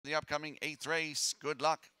the upcoming 8th race. Good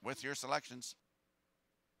luck with your selections.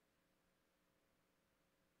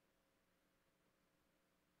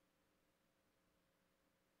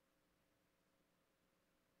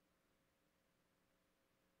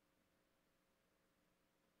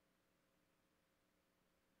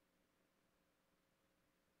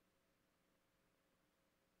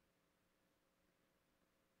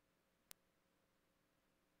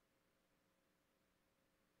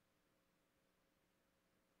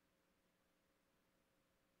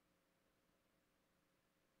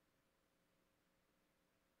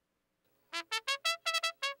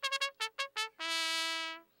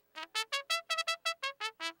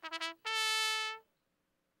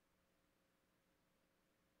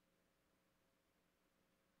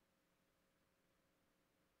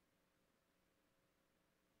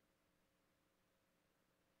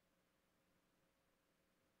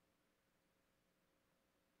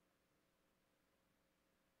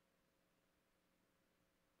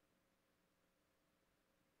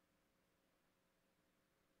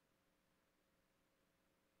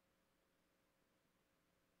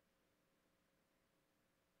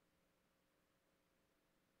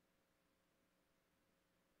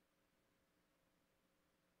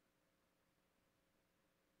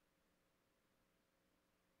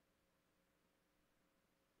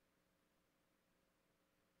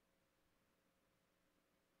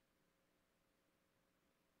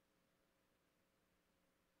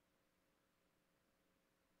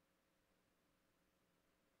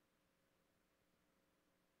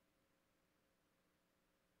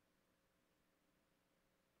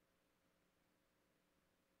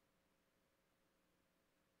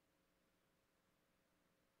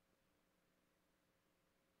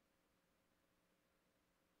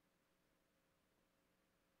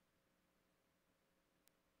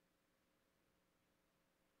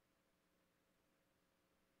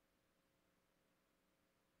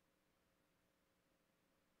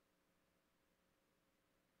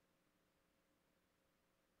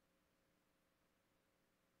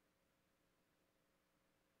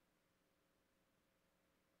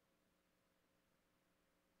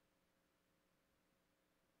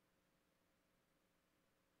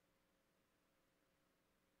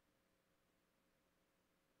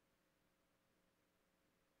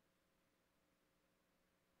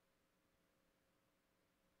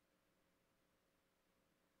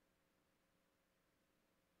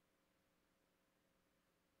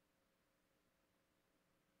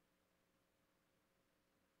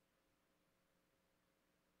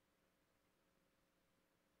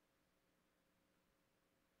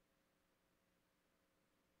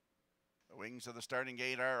 The wings of the starting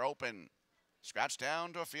gate are open. Scratch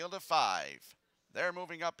down to a field of 5. They're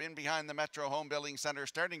moving up in behind the Metro Home Building Center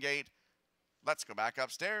starting gate. Let's go back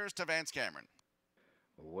upstairs to Vance Cameron.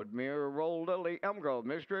 Woodmere, Roll Lily, Elmgrove,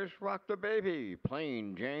 Mistress, Rock the Baby,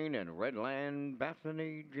 Plain Jane, and Redland,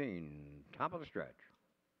 Bethany Jean. Top of the stretch.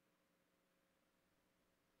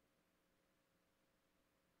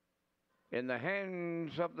 In the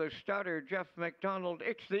hands of the starter, Jeff McDonald,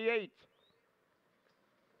 it's the 8th.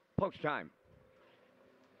 Post time.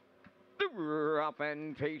 Up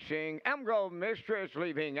and facing Elmgrove Mistress,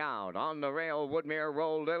 leaving out on the rail, Woodmere,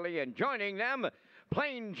 Roll Lily, and joining them,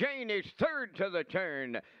 Plain Jane is 3rd to the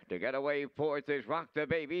turn. To get away 4th is Rock the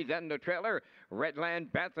Baby, then the trailer,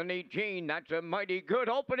 Redland, Bethany Jean. That's a mighty good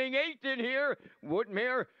opening 8th in here.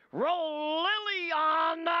 Woodmere, Roll Lily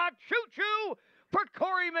on the choo-choo for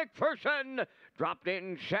Corey McPherson. Dropped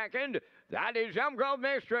in 2nd. That is Elmgrove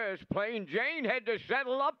Mistress. Plain Jane had to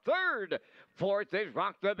settle up 3rd. 4th is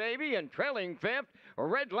Rock the Baby, and trailing 5th,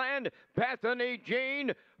 Redland, Bethany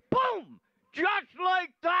Jean. Boom! Just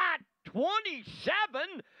like that,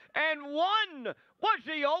 27 and 1 was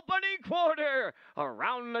the opening quarter.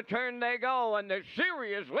 Around the turn they go, and the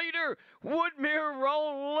serious leader, Woodmere,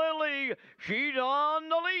 Roll Lily. She's on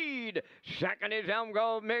the lead. 2nd is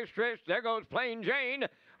Elmgrove Mistress. There goes Plain Jane.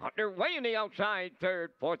 Underway in the outside 3rd.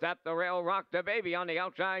 4th up the rail, Rock the Baby on the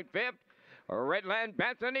outside 5th. Redland,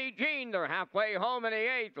 Bethany Jean. They're halfway home in the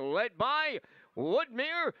 8th, led by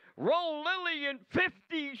Woodmere, Roll Lily in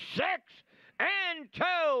 56 and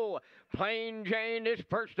 2. Plain Jane is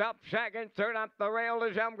first up, 2nd. 3rd up the rail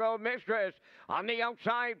is Elmgrove Mistress. On the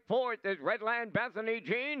outside 4th is Redland, Bethany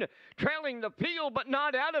Jean. Trailing the field, but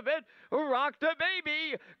not out of it, Rock the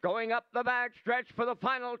Baby. Going up the back stretch for the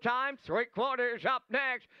final time. 3/4 up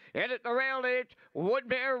next. In at the rail, it's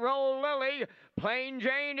Woodmere, Roll Lily. Plain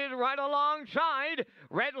Jane is right alongside.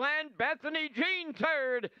 Redland, Bethany Jean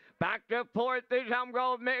 3rd. Back to 4th is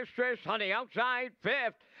Elmgrove Mistress. On the outside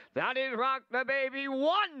 5th. That is Rock the Baby.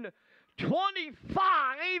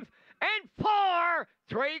 1:25 and 4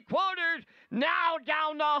 3/4. Now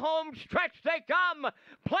down the home stretch they come.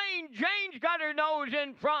 Plain Jane's got her nose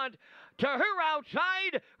in front. To her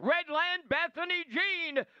outside, Redland Bethany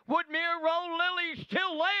Jean. Woodmere Roll Lily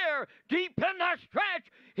still there, deep in the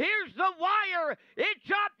stretch. Here's the wire.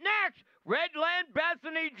 It's up next. Redland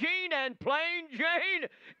Bethany Jean and Plain Jane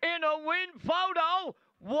in a win photo.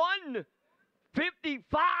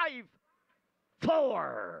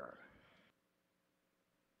 1:55.4.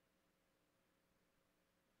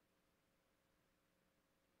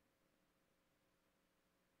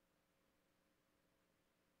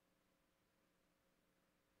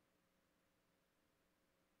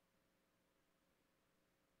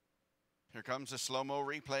 Here comes a slow-mo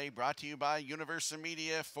replay brought to you by Universal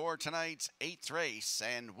Media for tonight's 8th race.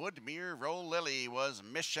 And Woodmere Roll Lily was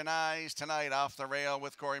missionized tonight off the rail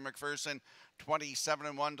with Corey McPherson.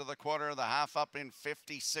 27-1 to the quarter, the half up in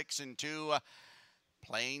 56-2.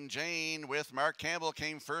 Plain Jane with Mark Campbell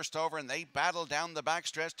came first over, and they battled down the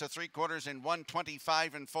backstretch to 3/4 in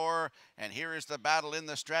 1:25.4. And here is the battle in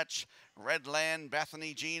the stretch. Redland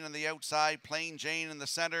Bethany Jean on the outside, Plain Jane in the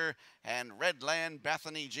center, and Redland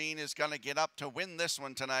Bethany Jean is going to get up to win this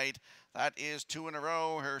one tonight. That is 2 in a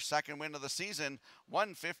row, her second win of the season.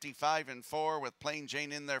 1:55.4 with Plain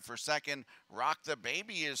Jane in there for second. Rock the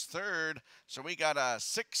Baby is third. So we got a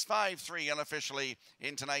 6:53 unofficially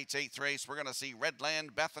in tonight's 8th race. We're going to see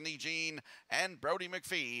Redland Bethany Jean and Brody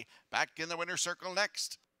McPhee back in the winner's circle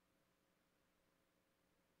next.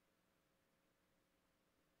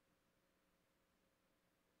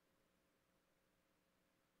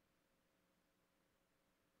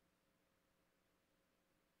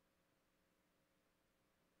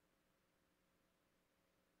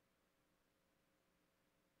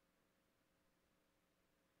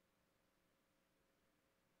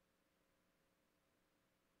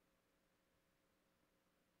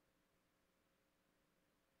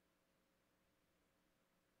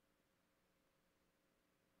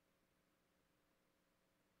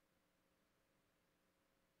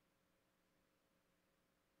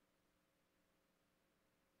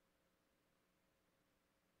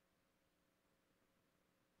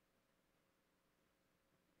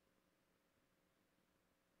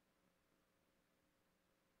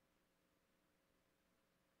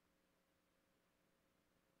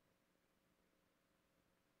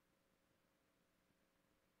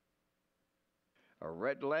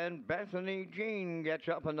 Redland Bethany Jean gets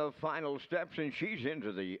up in the final steps, and she's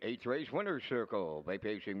into the 8th race winner's circle. Bay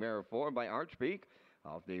Pacing Mare 4 by Artspeak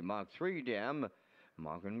off the Mach 3 dam,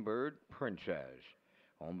 Mockingbird Princess.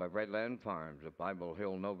 Owned by Redland Farms of Bible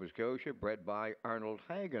Hill, Nova Scotia. Bred by Arnold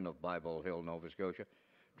Hagen of Bible Hill, Nova Scotia.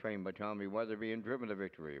 Trained by Tommy Weatherby and driven to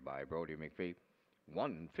victory by Brody McPhee.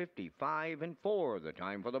 1:55.4, the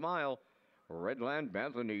time for the mile. Redland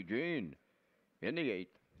Bethany Jean in the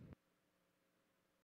 8th.